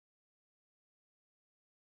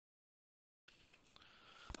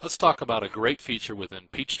Let's talk about a great feature within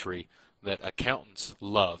Peachtree that accountants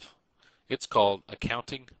love. It's called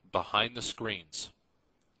Accounting Behind the Screens.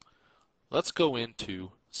 Let's go into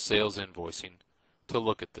sales invoicing to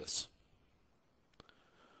look at this.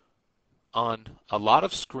 On a lot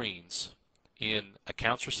of screens in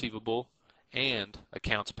accounts receivable and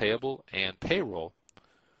accounts payable and payroll,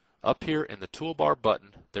 up here in the toolbar button,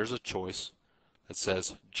 there's a choice that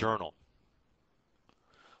says Journal.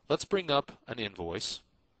 Let's bring up an invoice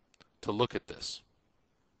to look at this.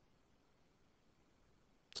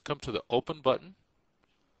 Let's come to the Open button,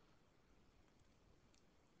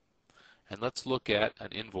 and let's look at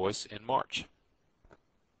an invoice in March.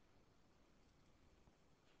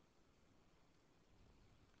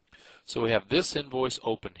 So we have this invoice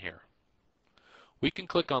open here. We can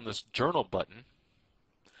click on this Journal button,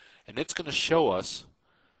 and it's going to show us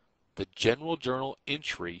the general journal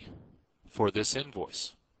entry for this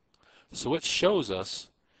invoice. So it shows us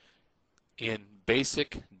in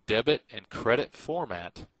basic debit and credit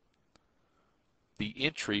format the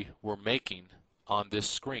entry we're making on this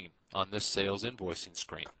screen, on this sales invoicing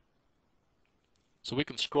screen. So we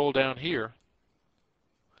can scroll down here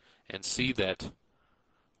and see that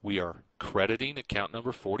we are crediting account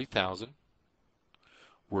number 40,000,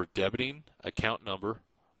 we're debiting account number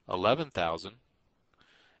 11,000,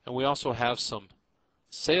 and we also have some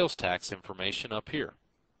sales tax information up here.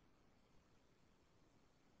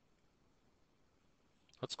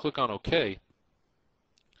 Let's click on OK,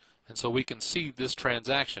 and so we can see this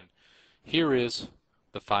transaction. Here is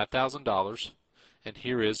the $5,000, and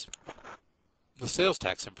here is the sales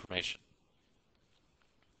tax information.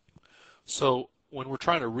 So when we're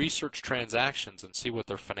trying to research transactions and see what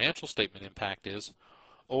their financial statement impact is,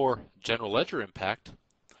 or general ledger impact,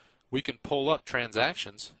 we can pull up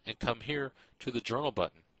transactions and come here to the Journal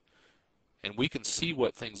button, and we can see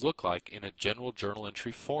what things look like in a general journal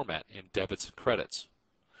entry format in debits and credits.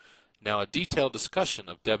 Now, a detailed discussion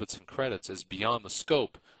of debits and credits is beyond the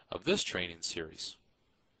scope of this training series,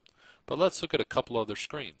 but let's look at a couple other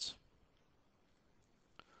screens.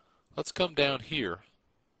 Let's come down here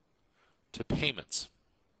to Payments,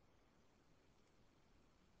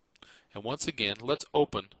 and once again let's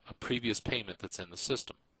open a previous payment that's in the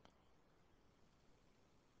system.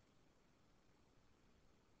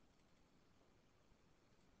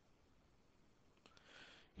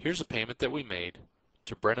 Here's a payment that we made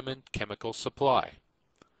to Brenneman Chemical Supply.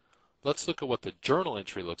 Let's look at what the journal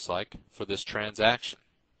entry looks like for this transaction.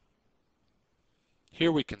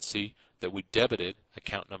 Here we can see that we debited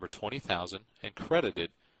account number 20,000 and credited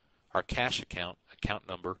our cash account, account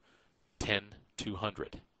number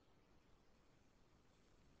 10,200.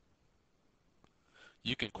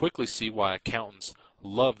 You can quickly see why accountants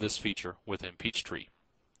love this feature within Peachtree.